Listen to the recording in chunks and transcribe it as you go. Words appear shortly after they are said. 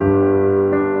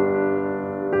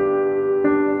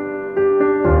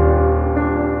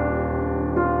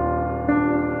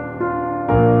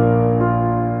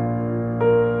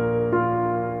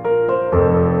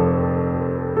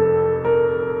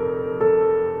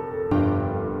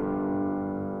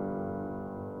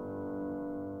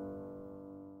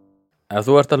Ef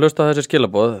þú ert að hlusta á þessi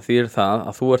skilaboð þýðir það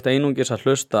að þú ert einungis að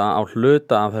hlusta á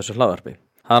hluta af þessu hlaðvarpi.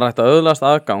 Það er hægt að öðlast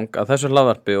aðgang að þessu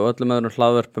hlaðvarpi og öllum öðrum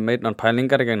hlaðvörpum einnar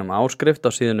pælingar í gegnum áskrift á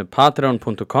síðunni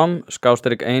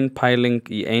patreon.com/1pæling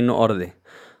í einu orði.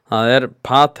 Það er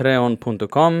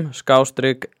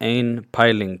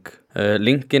patreon.com/1pæling.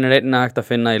 Linkin er einnig hægt að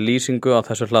finna í lýsingu á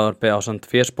þessu hlaðvarpi ásamt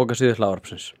fésbókasíðu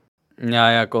hlaðvarpsins.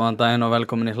 Jæja, góðan daginn og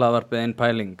velkomin í hlaðvarpið Ein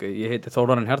pæling. Ég heiti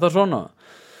Þórarinn Hjartarson og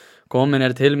komin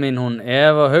er til mín hún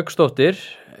Eva Hauksdóttir.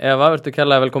 Eva, vertu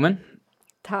kærlega velkomin.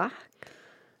 Takk.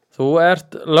 Þú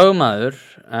ert lögmaður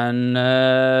en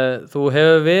þú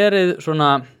hefur verið svona,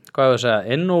 hvað ég að segja,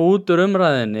 inn og út úr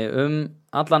umræðinni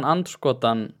allan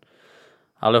andskotan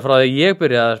alveg frá því ég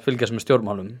byrjaði að fylgjast með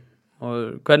stjórnmálum. Og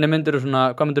hvað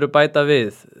myndirðu bæta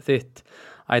við þitt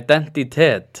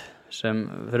identitet sem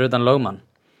fyrir utan lögmann?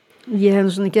 Ég hef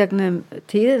svona gegnum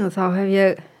tíðin og þá hef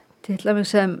ég titla mig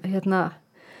sem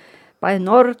bæði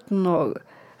norn og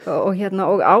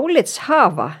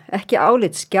álitshafa, ekki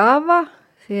álitsgjafa,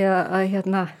 því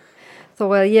að þó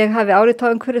að ég hafi álit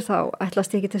á einhverju þá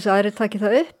ætlast ég ekki til þess að aðrir taki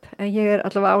það upp, en ég er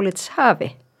allavega álitshafi.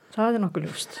 Það er nokkuð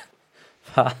ljóst.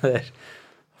 Það er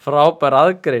frábær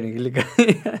aðgreining líka.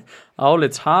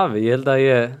 Álitshafi, ég held að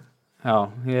ég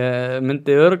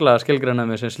myndi örugglega skilgreina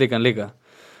mig sem slíkan líka.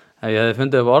 Ég hefði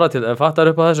fundið upp orða til, fattar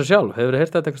upp á þessu sjálf. Hefur þið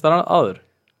heyrt þetta eitthvað starf áður?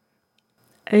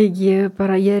 Ég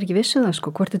er ekki viss um það,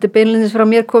 hvort þetta er beinlindis frá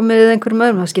mér komið eða einhverjum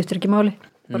öðrum, það skiptir ekki máli.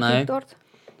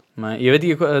 Nei, ég veit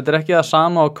ekki, þetta er ekki það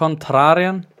sama á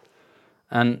contrarian,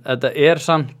 en þetta er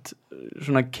samt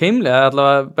svona keimlega,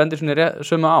 allavega bendir svona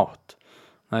sömu átt.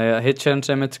 Það er Hitchens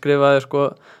sem skrifaði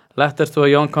letters to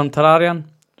a young contrarian,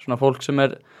 svona fólk sem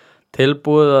er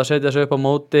tilbúið að setja sig upp á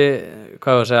móti,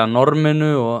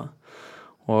 norminu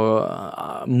og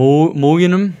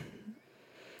múginum.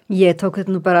 Ég tók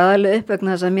þetta nú bara aðalega upp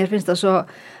vegna þess að mér finnst það svo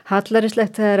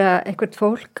hallarislegt þegar að einhvert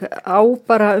fólk á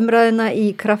bara umræðina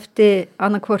í krafti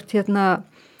annarkvort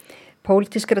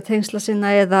pólitískara tengsla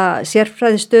sinna eða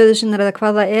sérfræðistöðu sinna eða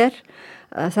hvað það er.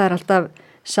 Það er alltaf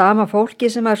sama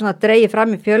fólki sem er svona dregið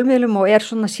fram í fjölmiðlum og er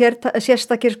svona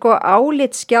sérstakir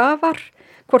álitsgjafar,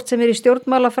 hvort sem er í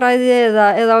stjórnmálafræði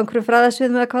eða á einhverju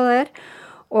fræðasviðum eða hvað það er.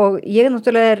 Og ég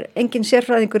náttúrulega engin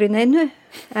sérfræðingur í neinu,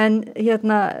 en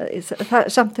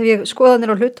samt hef ég skoðanir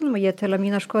á hlutunum og ég tel að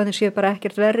mínar skoðanir séu bara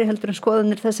ekkert verri heldur en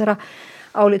skoðanir þessara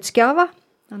álitsgjafa,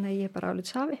 þannig að ég er bara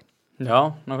álitshafi.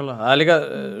 Já, nákvæmlega. Það er líka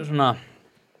svona,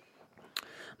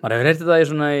 maður hefur heyrt þetta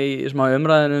í smá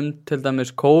umræðinum til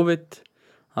dæmis COVID,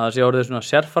 að það sé orðið svona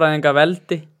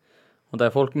sérfræðingaveldi og það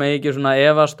er fólk með ekki svona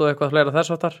efast og eitthvað fleira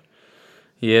þess áttar.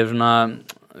 Ég hef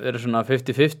verið svona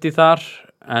 50-50 þar,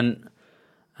 en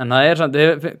það er samt,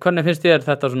 hvernig finnst þér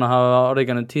þetta svona að hafa orðið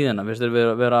gennum tíðina? Finnst þér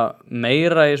vera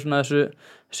meira í svona þessu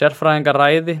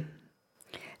sérfræðingaræði?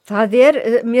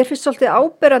 Mér finnst svolítið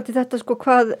áberandi þetta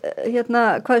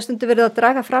hvað stundu verið að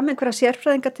draga fram einhverja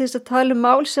sérfræðinga til þess að tala um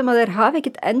mál sem að þeir hafa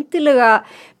ekkit endilega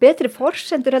betri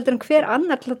forsendur heldur en hver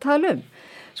annar til að tala um.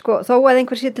 Þó að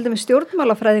einhver sé til dæmis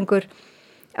stjórnmálafræðingur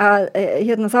að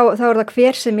þá er það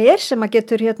hver sem að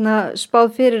getur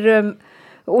spáð fyrir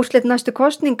úrslit næstu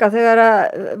kosninga þegar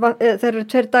eru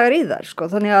 2 dagar í þar,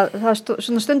 þannig að það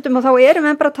svona stundum og þá erum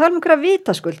við bara að tala um einhverja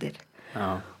vitaskuldir. Já.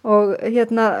 Og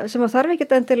sem að þarf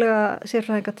ekkert endilega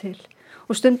sérfræðinga til.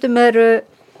 Og stundum eru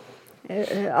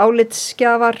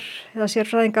álitsgjafar eða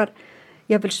sérfræðingar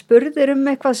jafnvel spurðir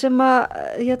eitthvað sem að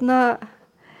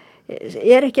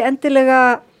er ekki endilega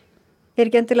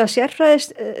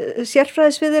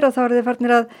sérfræðisviðir og þá eru þeir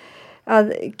farnir að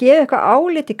gefa eitthvað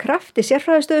álit í krafti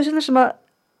sérfræðistöðu sinna sem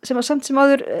að samt sem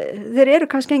áður þeir eru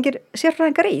kannski engir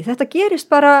sérfræðingar í. Þetta gerist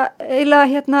bara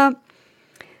eiginlega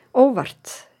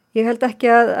óvart. Ég held ekki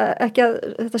að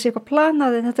þetta sé eitthvað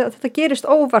planað, en þetta gerist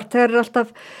óvart þegar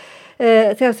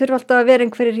þurfa alltaf að vera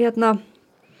einhverjir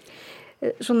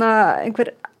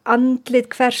einhver andlit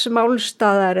hvers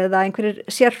málstaðar eða einhverjir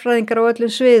sérfræðingar á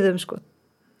öllum sviðum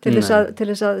til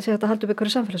þess að sé þetta halda upp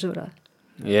einhverju samfélagsumræðu.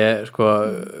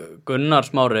 Gunnar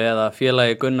Smári eða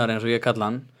félagi Gunnar eins og ég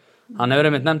kalla hann hefur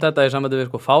einmitt nefnt þetta í sambandi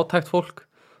við fátækt fólk.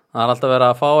 Það er alltaf verið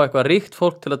að fá eitthvað ríkt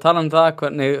fólk til að tala um það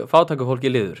hvernig fátæku fólki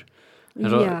líður.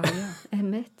 Já,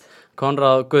 einmitt.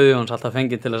 Konráð Guðjóns alltaf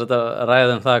fengið til að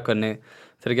ræða um það hvernig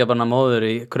þriggja barna móður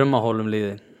í krummahólum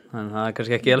líði. Þannig það er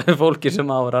kannski ekki alveg fólki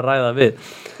sem á að vera að ræða við.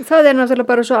 Það er náttúrulega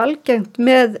bara svo algengt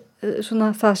með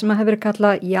það sem hefur verið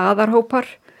kallað jaðarhópar.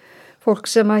 Fólk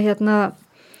sem að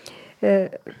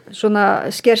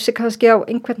sker sig kannski á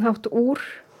einhvern hátt úr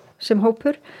sem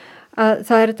hópur. Að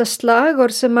það er þetta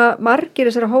slagorð sem að margir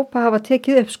þessara hópa hafa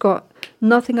tekið upp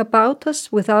nothing about us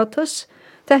without us.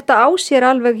 Þetta á sér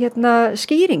alveg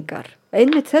skýringar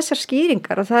einmitt þessar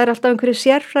skýringar og það alltaf einhverju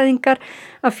sérfræðingar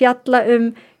að fjalla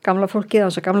gamla fólkið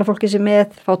og gamla fólkið sem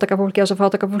með, fátæka fólkið og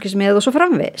fátæka fólkið sem með og svo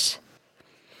framvegis.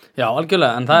 Já,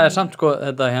 algjörlega, en það samt sko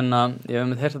þetta ég hef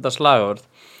með heyrt þetta slagorð,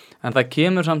 en það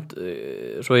kemur samt,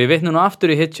 svo ég vitni nú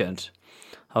aftur í Hitchens,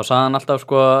 þá sagði hann alltaf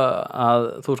sko að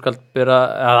þú skalt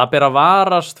bera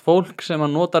varast fólk sem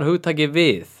að notar hugtaki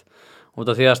við, út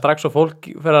af því að strax svo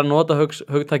fólk fer að nota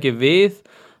hugtaki við,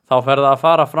 þá fer það að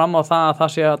fara fram á það að það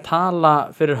sé að tala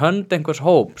fyrir hönd einhvers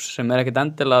hóps sem ekkert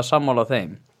endilega sammála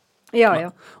þeim. Já.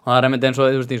 Og það einmitt eins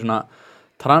og þú veist í svona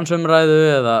transumræðu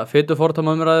eða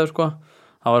fitufordómaumræðu sko,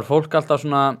 þá fólk alltaf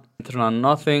svona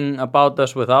nothing about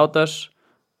us without us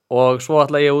og svo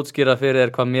ætla ég að útskýra fyrir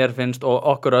þér hvað mér finnst og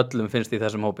okkur öllum finnst í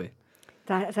þessum hópi.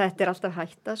 Þetta alltaf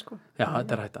hætta sko. Já,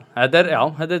 þetta hætta.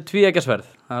 Þetta tvíeggja sverð.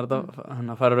 Það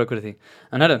að fara rauk fyrir því.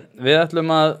 En herru, við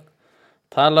ætlum að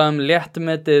tala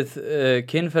léttmetið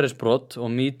kynferðisbrot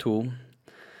og MeToo.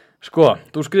 Sko,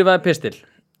 þú skrifaði pistil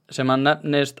sem að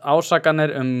nefnist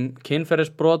ásakanir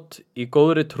kynferðisbrot í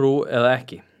góðri trú eða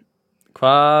ekki.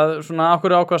 Hvað,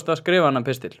 okkur ákvaðst að skrifa hana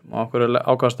pistil og okkur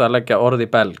ákvaðst að leggja orð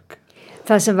í belg?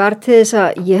 Það sem var til þess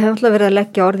að, ég hef alltaf verið að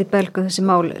leggja orð í belg á þessi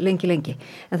mál lengi,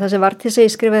 en það sem var til þess að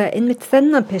ég skrifaði einmitt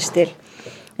þennan pistil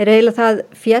eiginlega það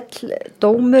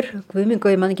fjalldómur, guðming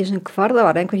og ég man ekki svona hvar það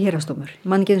var, einhver hérastómur, ég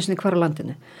man ekki svona hvar á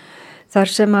landinu. Þar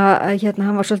sem að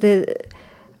hann var svolítið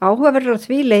áhugaverður á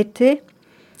því leiti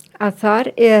að þar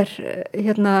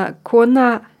kona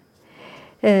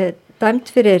dæmt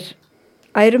fyrir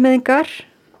ærumeðingar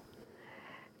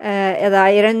eða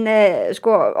í raun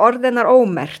orðinar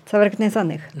ómerkt, það var ekkert neitt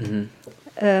þannig.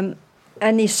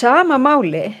 En í sama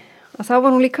máli að þá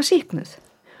var hún líka sýknuð.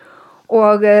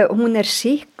 Og hún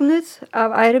sýknuð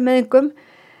af ærumeðingum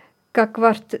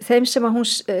gagnvart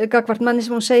manni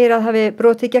sem hún segir að hafi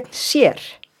brotið gegn sér.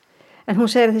 En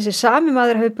hún segir að þessi sami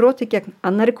maður hafi brotið gegn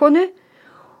annarri konu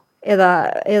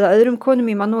eða öðrum konum,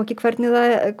 ég man nú ekki hvernig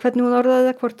hún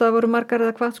orðaði það, hvort það voru margar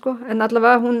eða hvað sko. En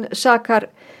allavega hún sakar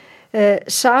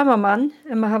sama mann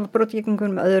að hafa brotið gegn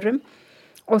einhverjum öðrum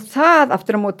og það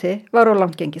aftur á móti var á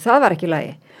langt gengi, það var ekki í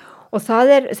lagi. Og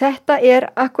þetta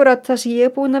akkurat það sem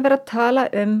ég búin að vera að tala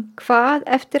hvað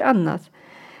eftir annað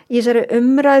í þessari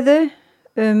umræðu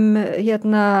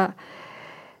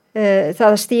það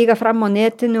að stíga fram á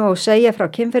netinu og segja frá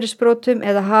kynferðisbrotum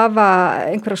eða hafa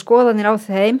einhverja skoðanir á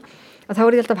þeim, að þá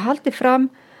ég alltaf haldið fram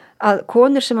að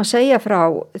konur sem að segja frá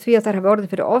því að þær hafa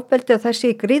orðið fyrir ofbeldi og þær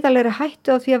sé gríðarlega hættu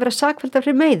á því að vera sakfelldar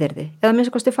fyrir meiðyrði eða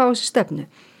minnst kosti fá þessi stefnu.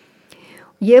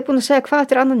 Ég búin að segja hvað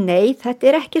eftir annað, nei, þetta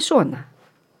ekki svona.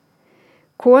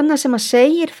 Kona sem að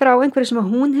segir frá einhverju sem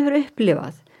að hún hefur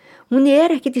upplifað, hún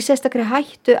ekkert í sérstakri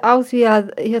hættu á því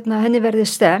að henni verði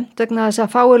stemt vegna þess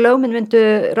að fáir lögmenn myndu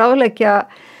ráðleggja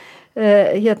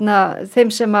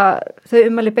þeim sem að þau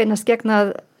ummæli beinast gegna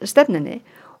stefninni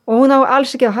og hún á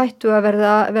alls ekki á hættu að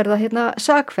verða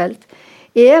sakfelld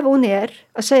ef hún að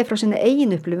segja frá sinni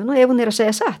eigin upplifun og ef hún að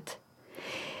segja satt.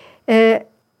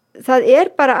 Það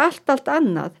bara allt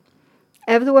annað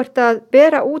ef þú ert að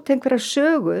bera út einhverjar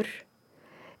sögur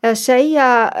eða segja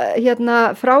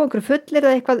frá einhverju fullir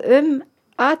eða eitthvað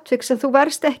atvik sem þú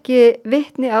varst ekki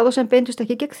vitni að og sem beintust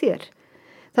ekki gegn þér.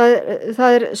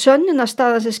 Það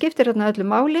sönnunarstaðan sem skiptir öllu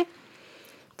máli.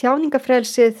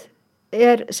 Tjáningafrelsið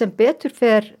sem betur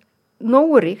fer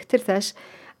nógu ríkt til þess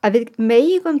að við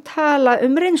megum tala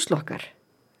reynslu okkar.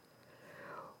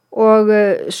 Og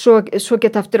svo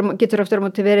getur aftur á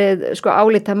móti verið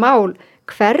álita mál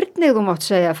hvernig þú mátt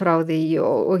segja frá því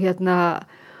og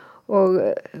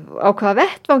á hvaða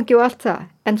vettvangi og allt það.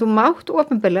 En þú mátt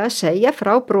opinberlega segja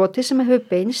frá broti sem hefur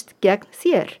beinst gegn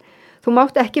þér. Þú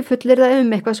mátt ekki fullyrða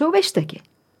eitthvað sem þú veist ekki.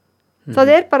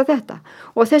 Það bara þetta.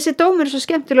 Og þessi dómur svo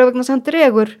skemmtilega vegna þess að hann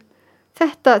dregur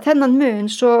þennan mun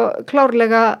svo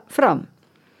klárlega fram.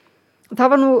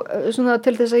 Það var nú svona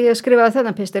til þess að ég skrifaði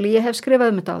þennan pistil, ég hef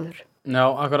skrifað þetta áður. Já,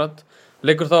 akkurat.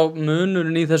 Liggur þá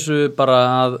munurinn í þessu bara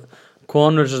að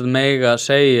konur sem mega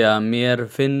segja mér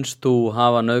finnst þú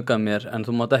hafa nauðgað mér en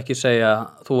þú mátt ekki segja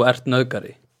þú ert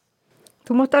nauðgari?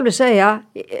 Þú mátt alveg segja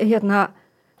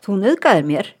þú nauðgaðir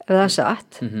mér ef það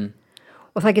satt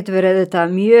og það getur verið þetta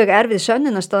mjög erfið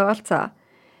sönnunarstað og allt það.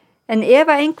 En ef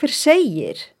að einhver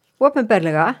segir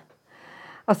opinberlega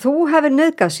að þú hefur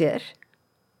nauðgað sér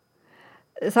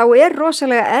þá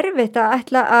rosalega erfitt að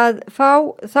ætla að fá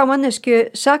þá mannesku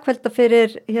sakfellda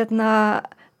fyrir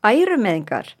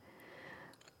ærumeðingar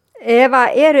ef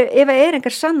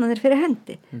engar sannanir fyrir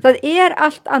hendi. Það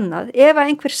allt annað. Ef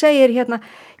einhver segir já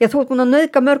þú ert búin að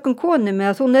nauðga mörgum konum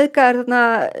eða þú nauðgaðir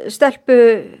stelpu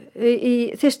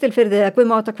í Þistilfirði eða guð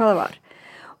má átta hvað það var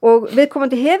og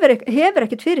viðkomandi hefur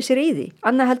ekkert fyrir sér í því,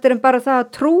 annað heldur en bara það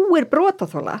að trúir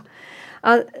brotaþola,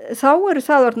 að þá eru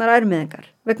það orðnar ærmiðingar,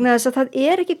 vegna þess að það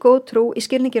er ekki góð trú í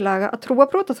skilningi laga að trúa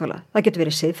brotaþola. Það getur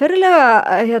verið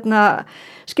siðferðilega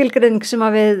skilgreining sem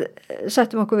að við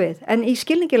settum okkur við, en í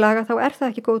skilningi laga þá er það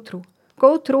ekki góð trú.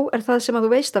 Góð trú er það sem að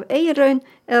þú veist af eigin raun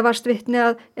eða varst vitni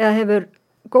að eða hefur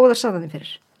góðar sannanir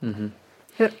fyrir.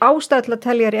 Hefur ástæð til að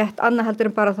telja rétt, annað heldur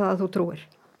en bara það að þú trúir.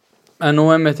 En nú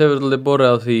einmitt hefur alveg borið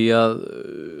á því að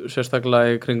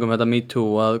sérstaklega í kringum þetta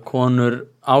MeToo að konur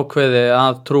ákveði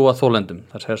að trúa þolendum,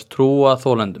 það segist trúa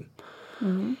þolendum.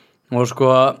 Og sko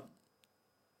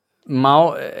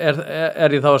er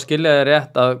ég þá að skilja þér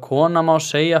rétt að kona má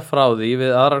segja frá því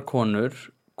við aðrar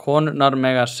konurnar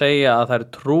mega segja að þær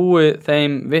trúi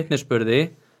þeim vitnisburði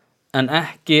en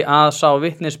ekki að sá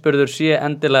vitnisburður sé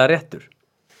endilega réttur.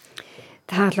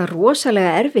 Það er alltaf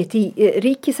rosalega erfitt í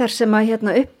ríki þar sem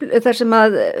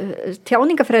að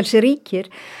tjáningafrelsi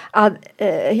ríkir að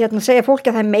segja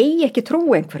fólki að það megi ekki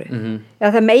trúi einhverju,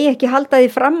 eða það megi ekki halda því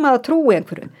fram að trúi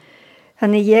einhverju.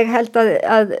 Þannig ég held að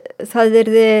það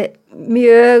yrði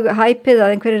mjög hæpið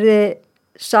að einhver yrði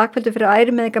sakfelldur fyrir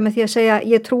ærumeiðinga með því að segja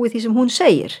ég trúi því sem hún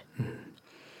segir.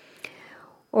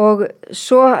 Og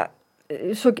svo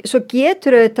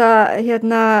getur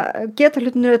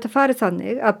hlutinu auðvitað farið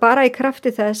þannig að bara í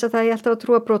krafti þess að það er alltaf að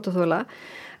trúa brotaþola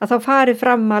að þá farið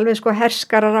fram alveg sko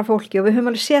herskarar af fólki og við höfum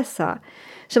alveg séð það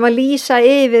sem að lýsa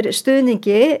yfir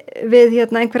stuðningi við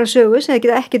einhverja sögu sem það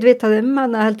geta ekkert vitað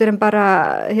annað heldur en bara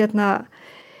geta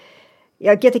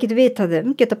ekkert vitað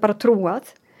geta bara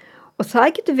trúað og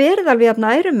það getur verið alveg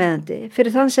jafn ærumeiðandi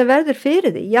fyrir þann sem verður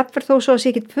fyrir því jafnvel þó svo að sé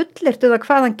ekkert fullyrt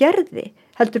hvað hann gerði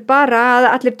heldur bara að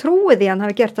allir trúi því hann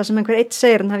hafi gert það sem einhver eitt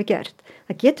segir hann hafi gert.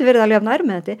 Það getur verið alveg af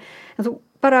nærmeðandi, en þú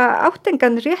bara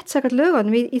áttengan rétt sakað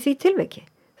lögunum í því tilviki.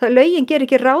 Það lögin ger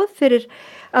ekki ráð fyrir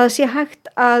að það sé hægt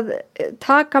að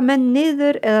taka menn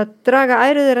niður eða draga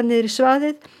æruðira niður í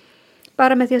svaðið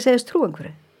bara með því að segjast trú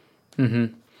einhverju.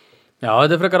 Já,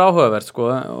 þetta er frekar áhugavert sko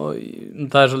og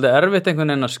það er svolítið erfitt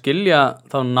einhvern veginn að skilja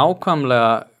þá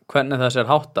nákvæmlega hvernig þessi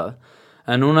er háttað.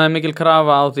 En núna er mikil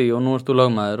krafa á því og nú ert þú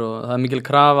lögmaður og það er mikil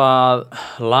krafa að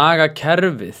laga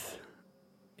kerfið.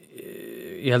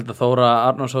 Ég held að Þóra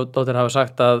Arnórsdóttir hafi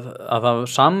sagt að það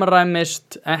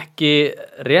samræmist ekki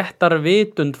réttar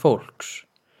vitund fólks.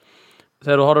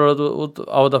 Þegar þú horfir út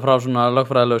á þetta frá svona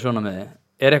lögfræðilegu sjónarmiði,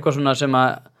 er eitthvað svona sem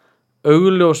að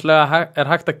augljóslega er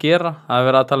hægt að gera? Það er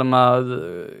verið að tala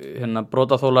að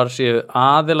brotaþolar séu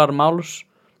aðilar máls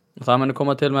og það muni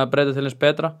koma til með að breyta til eins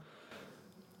betra.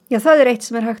 Já, það er eitt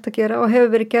sem er hægt að gera og hefur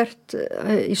verið gert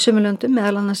í sumulöndum,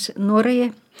 meðal annars Noregi.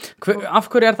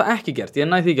 Af hverju er það ekki gert? Ég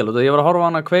næði því ekki alveg. Ég var að horfa á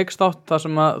hana Kveikstátt þar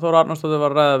sem að Þóra Arnórsdóttir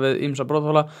var að ræða við ýmsa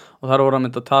brotaþola og þar voru að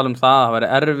mynda að tala um það að væri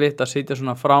erfitt að sitja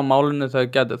svona frá málinu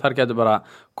þar getur bara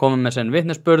komið með sinn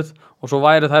vitnisburð og svo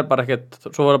væri þær bara ekkert,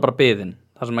 svo voru bara biðin.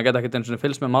 Þar sem að geta ekkert eins og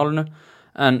fylgst með málinu.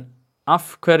 En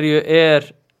af hverju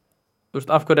er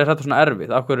þetta svona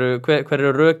erfitt? Hver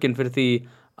eru rökin fyrir því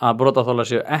að brotaþolar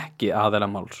séu ekki aðila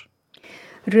máls?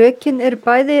 Rökin eru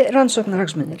bæði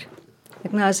rannsóknarhagsmunir.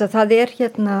 Vegna þess að það er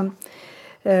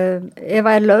ef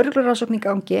að lögreglurannsókn í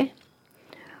gangi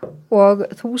og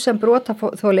þú sem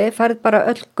brotaþoli færð bara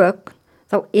öll gögn,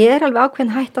 þá er alveg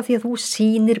ákveðin hætta því að þú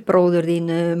sýnir bróður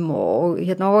þínum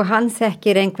og hann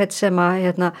þekkir einhvern sem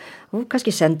að þú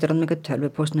kannski sendur hann einhvern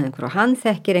tölvupóstn eða einhver og hann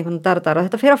þekkir einhvern og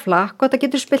þetta fer á flakk og þetta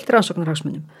getur spilt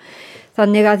rannsóknarhagsmunum.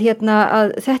 Þannig að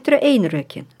þetta eru einu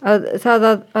rökin að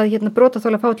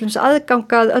brotaþolar fá til þess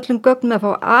aðgangað öllum gögnum að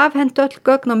fá afhent öll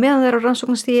gögn á meðan þeirra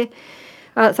rannsóknarstigi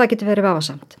að það getur verið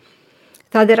vafasamt.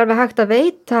 Það er alveg hægt að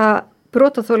veita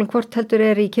brotaþolum hvort heldur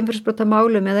er í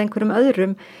kynferðisbrotamálum eða einhverjum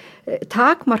öðrum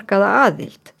takmarkaða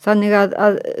aðild þannig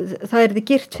að það er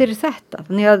girt fyrir þetta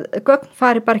þannig að gögn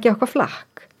fari bara ekki okkar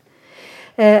flakk.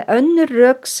 Önnur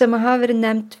rök sem að hafa verið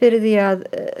nefnt fyrir því að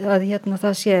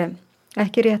það sé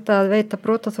ekki rétt að veita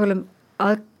brotaþolum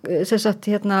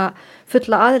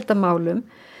fulla aðildamálum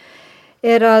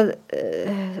er að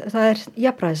það er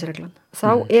jafnræðisreglan.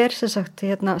 Þá er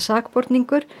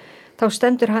sakborningur, þá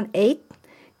stendur hann einn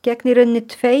gegn í rauninni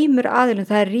tveimur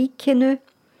aðilum, það er ríkinu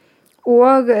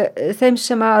og þeim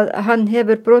sem að hann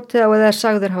hefur brotið á eða er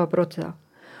sagður hafa brotið á.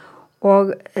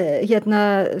 Og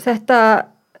þetta,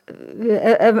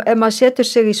 ef maður setur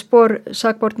sig í spor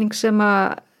sakborning sem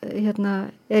að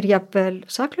er jafnvel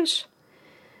saklaus,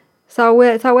 þá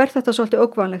er þetta svolítið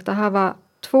ókvanlegt að hafa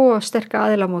tvo sterka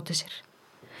aðila á móti sér.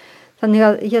 Þannig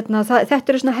að þetta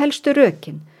eru svona helstu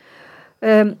rökin.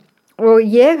 Og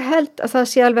ég held að það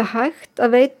sé alveg hægt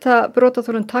að veita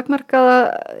brotaþolum takmarkaða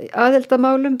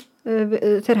aðildamálum.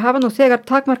 Þeir hafa nú þegar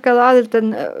takmarkaða aðild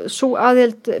en sú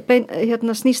aðild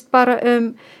snýst bara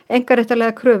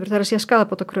engaréttarlega kröfur, það er að segja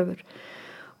skaðabótakröfur.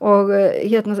 Og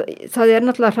það er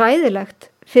náttúrulega hræðilegt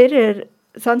fyrir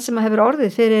þann sem hefur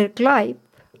orðið fyrir glæp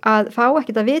að fá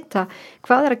ekkert að vita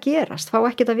hvað er að gerast, fá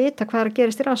ekkert að vita hvað er að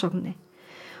gerast í rannsókninni.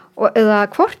 Eða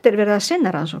hvort er verið að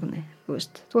sinna rannsókninni, þú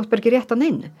ert bara ekki rétt á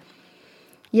neinu.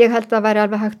 Ég held að væri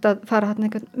alveg hægt að fara þarna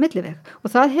einhvern milliveg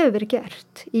og það hefur verið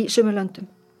gert í sumum löndum.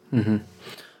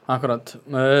 Akkurat.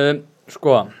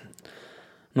 Sko,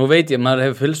 nú veit ég, maður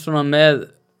hefur fylgst svona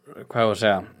með, hvað ég að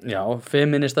segja,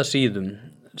 feminista síðum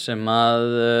sem að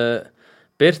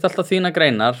birt alltaf þína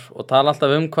greinar og tala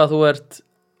alltaf hvað þú ert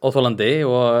óþolandi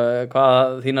og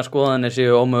hvað þína skoðanir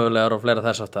séu ómögulegar og fleira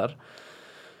þess aftar.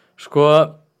 Sko,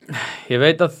 ég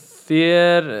veit að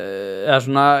þér, eða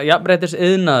svona jafnréttis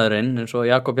iðnaðurinn, eins og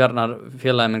Jakob Jarnar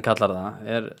félagi minn kallar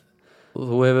það,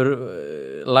 þú hefur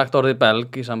lagt orðið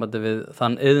belg í sambandi við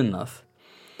þann iðnað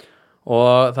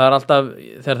og það alltaf,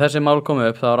 þegar þessi mál komu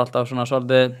upp, það alltaf svona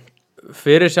svolítið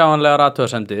fyrirsjáanlegar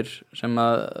athugasemdir sem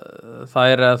að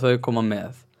þær eða þau koma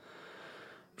með.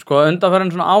 Sko,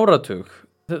 undanfarin svona áratug,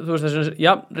 þú veist þessi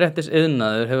jafnréttis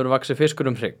iðnaður hefur vaxið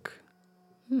fiskur hrygg.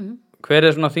 Hver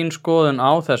er svona þín skoðun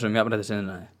á þessum jafnréttis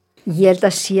iðnaði? Ég held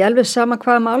að sé alveg sama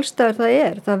hvaða málstæður það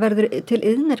er. Það verður til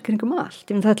iðnaður kringum allt.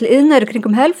 Ég myndi það til iðnaður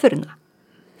kringum helförina.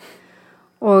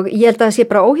 Og ég held að það sé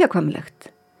bara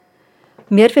óhjákvæmilegt.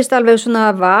 Mér finnst alveg svona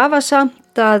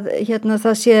vafasamt að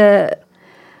það sé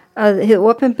að hið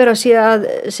opinbera sé að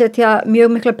setja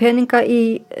mjög mikla peninga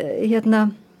í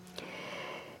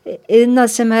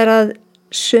iðnað sem er að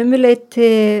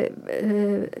sumuleyti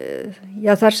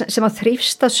þar sem að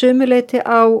þrífst að sumuleyti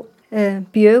á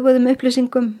bjöguðum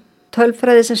upplýsingum,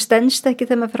 tölfræði sem stenst ekki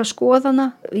þegar maður fyrir að skoða hana.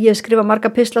 Ég skrifa marga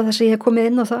pistla þess að ég hef komið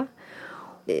inn á það.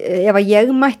 Ef að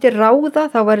ég mætti ráða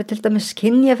þá væri til dæmis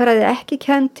kynjafræði ekki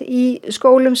kennd í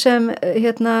skólum sem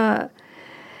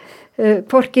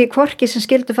hvorki sem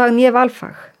skildufag né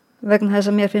valfag vegna þess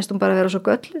að mér finnst hún bara að vera svo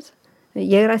gölluð.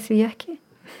 Ég ræð því ekki.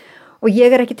 Og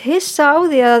ég er ekkit hissa á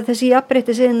því að þessi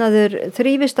jafnréttisiðnaður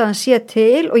þrífist að hann sé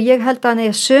til og ég held að hann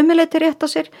eigi sömuleyti rétt á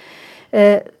sér.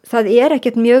 Það er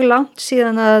ekkit mjög langt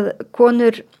síðan að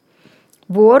konur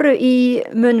voru í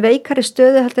mun veikari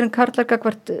stöðu heldur en karlar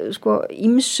gagnvart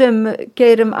ýmsum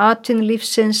geirum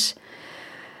atvinnulífsins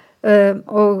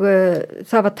og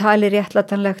það var talið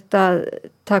réttlætanlegt að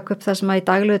taka upp það sem að í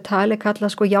daglegu tali kalla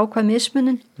jákvæð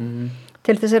mismunun.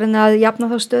 Til þess að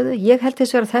jafna þá stöðu. Ég held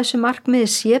þess að þessu markmiði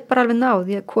sé bara alveg náð.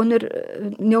 Því að konur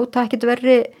njóta ekkit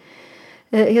verri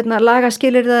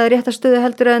lagaskilir það réttarstöðu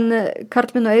heldur en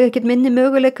karlmenn og eiga ekkit minni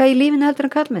möguleika í lífinu heldur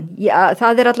en karlmenn. Já,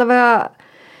 það er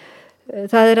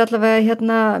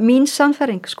allavega mín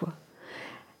sannfæring sko.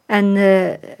 En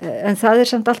það er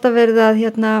samt alltaf verið að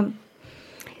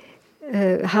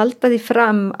halda því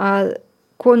fram að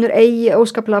konur eigi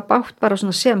óskaplega bátt bara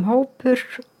svona sem hópur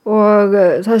og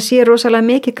það sé rosalega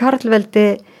mikið karlveldi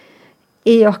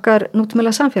í okkar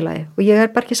nútímalega samfélagi og ég er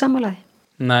bara ekki sammálaði.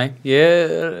 Nei, ég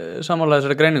er sammálaði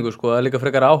þessari greiningu sko, það er líka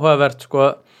frekar áhugavert sko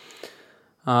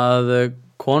að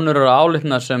konur eru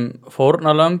álitnar sem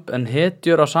fórnarlömb en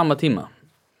hetjur á sama tíma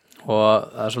og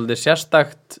það er svolítið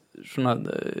sérstakt svona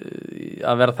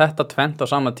að vera þetta tvennt á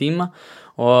sama tíma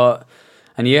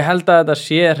en ég held að þetta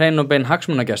sé hrein og bein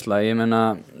hagsmunagæsla. Ég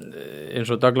meina eins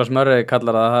og Douglas Murray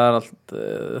kallar það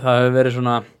hefur verið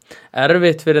svona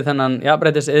erfitt fyrir þennan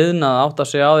jafnréttis iðnað að átta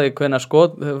sig á því hvenær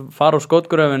fara úr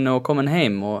skotgröfinni og komin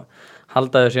heim og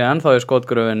halda þau sig ennþá í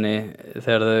skotgröfinni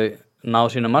þegar þau ná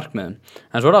sínu markmiðum.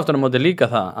 En svo er aftur á móti líka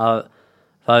það að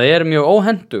það er mjög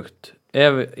óhentugt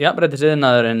ef jafnréttis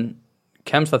iðnaðurinn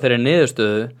kemst að þeirri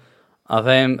niðurstöðu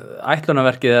að þeim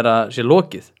ætlunarverkið sé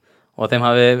lokið og þeim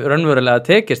hafi raunverulega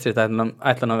tekist sitt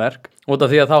ætlunarverk út af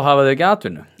því að þá hafa þau ekki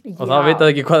atvinnu og þá vita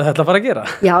þau ekki hvað þau ætla að fara að gera.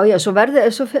 Já, svo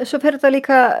fer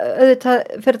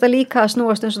þetta líka að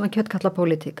snúast svona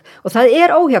kjöttkallapólitík og það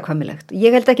er óhjákvæmilegt.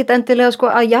 Ég held ekki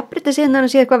endilega að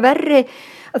jafnréttisiðnaðurinn sé eitthvað verri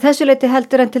að þessu leyti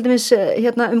heldur en til dæmis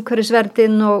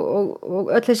umhverfisverndin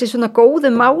og öll þessi svona góðu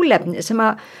málefni sem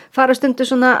að fara stundu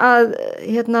svona að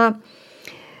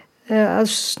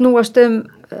snúast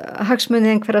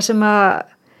hagsmuni einhverja sem að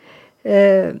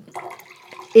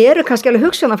eru kannski alveg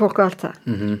hugsjónafólk og allt það.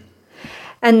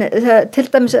 En til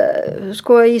dæmis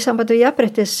í sambandi við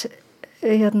jafnréttis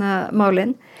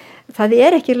málin, það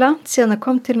er ekki langt síðan að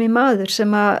kom til mér maður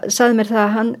sem að sagði mér það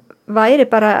að hann væri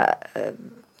bara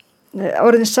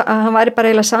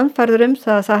eiginlega sannfærður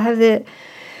það að það hefði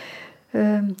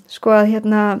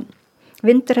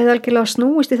vindur hefði algjörlega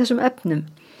snúist í þessum efnum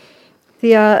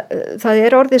því að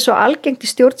það orðið svo algengt í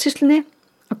stjórnsýslunni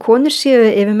að konur séu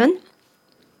yfirmenn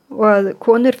og að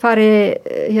konur fari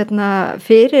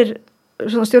fyrir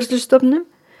svona stjórnsýslustofnum.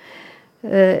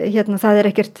 Það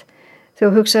ekkert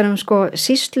þegar hugsaður sko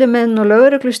sýslumenn og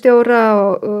lögreglustjóra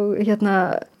og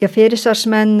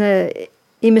fyrirsarsmenn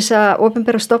ýmissa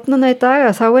opinbera stofnana í dag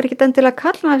að þá ekkert endilega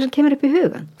karlmaður sem kemur upp í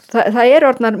hugan. Það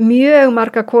orðnar mjög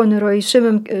marga konur og í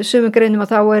sumum greinum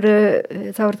að þá eru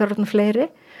það orðnar fleiri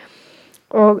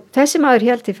og þessi maður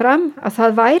hélt því fram að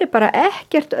það væri bara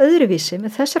ekkert öðruvísi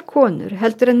með þessar konur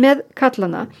heldur en með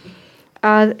karlana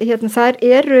að þær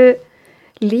eru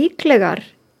líklegar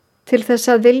til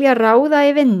þess að vilja ráða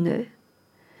í vinnu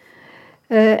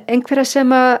einhverja sem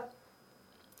að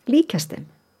líkjast þeim.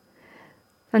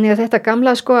 Þannig að þetta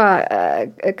gamla sko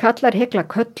að kallar hekla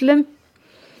köllum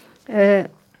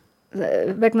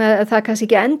vegna það kannski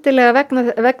ekki endilega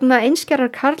vegna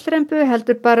einskjærar karlrembu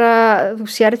heldur bara þú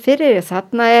sérð fyrir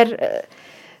þarna er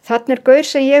gaur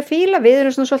sem ég fíla, við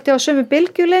erum svona svolítið á sömu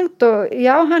bylgjulengd og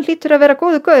já, hann hlýtur að vera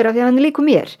góðu gaur af því að hann er líku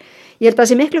mér. Ég held að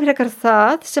það sé miklu frekar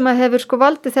það sem að hefur sko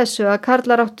valdið þessu að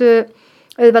karlar áttu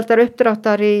auðveldar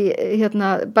uppdráttar í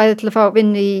bæði til að fá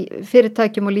vinnu í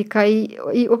fyrirtækjum og líka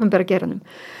í opinbera geiranum.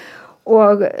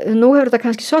 Og nú hefur þetta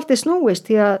kannski svolítið snúist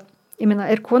því að, ég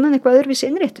meina, er konan eitthvað öðruvísi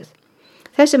innréttuð?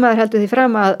 Þessi maður heldur því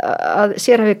fram að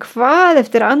sér hafi hvað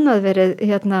eftir annað verið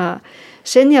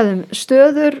synjað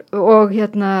stöður og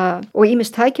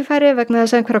ýmist tækifæri vegna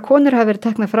þess að einhverja konur hafi verið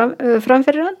tekna fram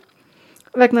fyrir hann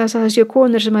vegna þess að það séu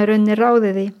konur sem hafi rauninni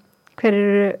ráðið í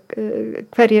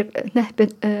hverjir neppi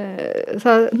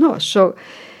það nos og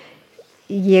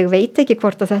ég veit ekki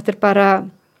hvort að þetta er bara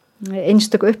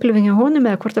einstöku upplifing hjá honum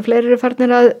eða hvort að fleiri eru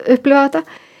farnir að upplifa þetta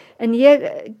en ég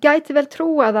gæti vel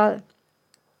trúa að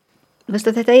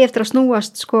þetta eigi eftir að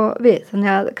snúast sko við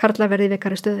þannig að karlar verði í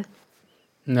veikari stöðu.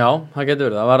 Já, það getur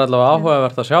verið. Það var allavega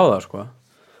áhugavert að sjá það sko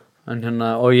en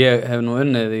og ég hef nú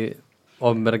unnið í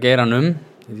opinbera geiranum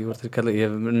ég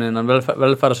hef unnið innan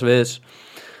velferðarsviðs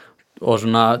og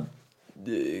svona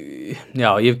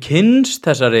já, ég hef kynnst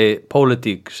þessari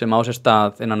pólitík sem á sér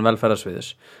stað innan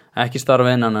velferðarsviðis ekki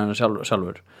starfa innan hennar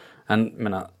sjálfur en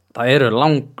meina, það eru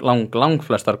lang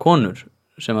flestar konur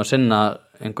sem að sinna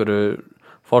einhverju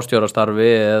forstjórastarfi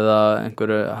eða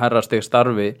einhverju hærrastig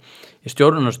starfi í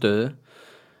stjórnunarstöðu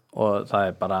og það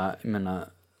er bara, ég meina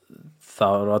þá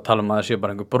erum við að tala um að það sé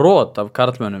bara einhver brot af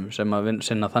karlmönnum sem að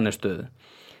sinna þannig stöðu.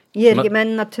 Ég er ekki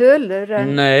menna tölur.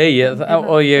 Nei,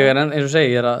 og ég er eins og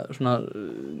segi, ég er að svona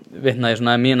vitna í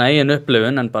svona mína eigin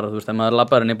upplifun en bara, þú veist, ef maður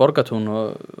labbar inn í Borgartún og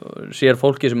sér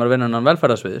fólki sem er vinnan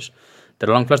velferðarsviðis, þetta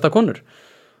eru langt flesta konur.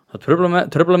 Það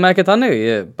truflar mig ekki þannig,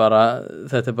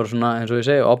 þetta er bara svona, eins og ég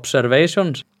segi,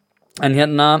 observations. En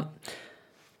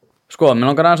sko, mér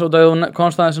langar aðeins út að þú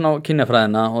komst aðeins á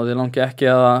kynjafræðina og þið langi ekki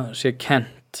að það sé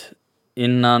kennt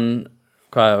innan,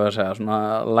 hvað ég var að segja, svona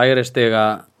lægri stiga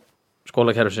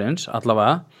skólakerfisins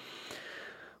allavega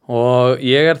og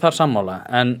ég er þar sammála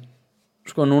en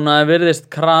sko núna virðist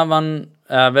krafan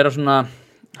eða vera svona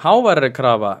háværri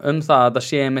krafa það að þetta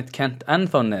sé einmitt kennt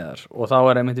ennþá neðar og þá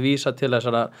er einmitt vísa til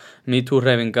þessara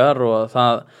MeToo-hreyfingar og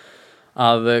það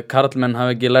að karlmenn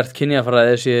hafi ekki lært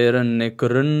kynjafræði sé í rauninni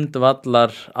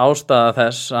grundvallar ástæða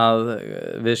þess að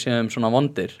við séum svona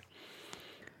vondir.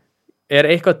 Er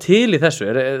eitthvað til í þessu?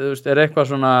 Er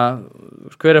eitthvað svona,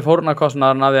 hver er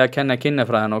fórnarkostnaðurinn af því að kenna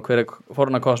kynjafræðina og hver er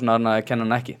fórnarkostnaðurinn af því að kenna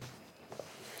hann ekki?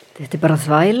 Þetta er bara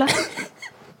þvæla.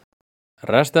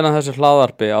 Restina af þessu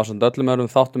hlaðvarpi ásamt öllum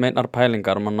öðrum þáttum einnar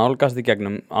pælingar má nálgast í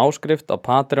gegnum áskrift á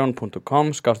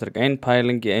patreon.com/ein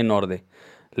pæling í einu orði.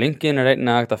 Linkin er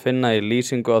einnig hægt að finna í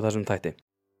lýsingu á þessum þætti.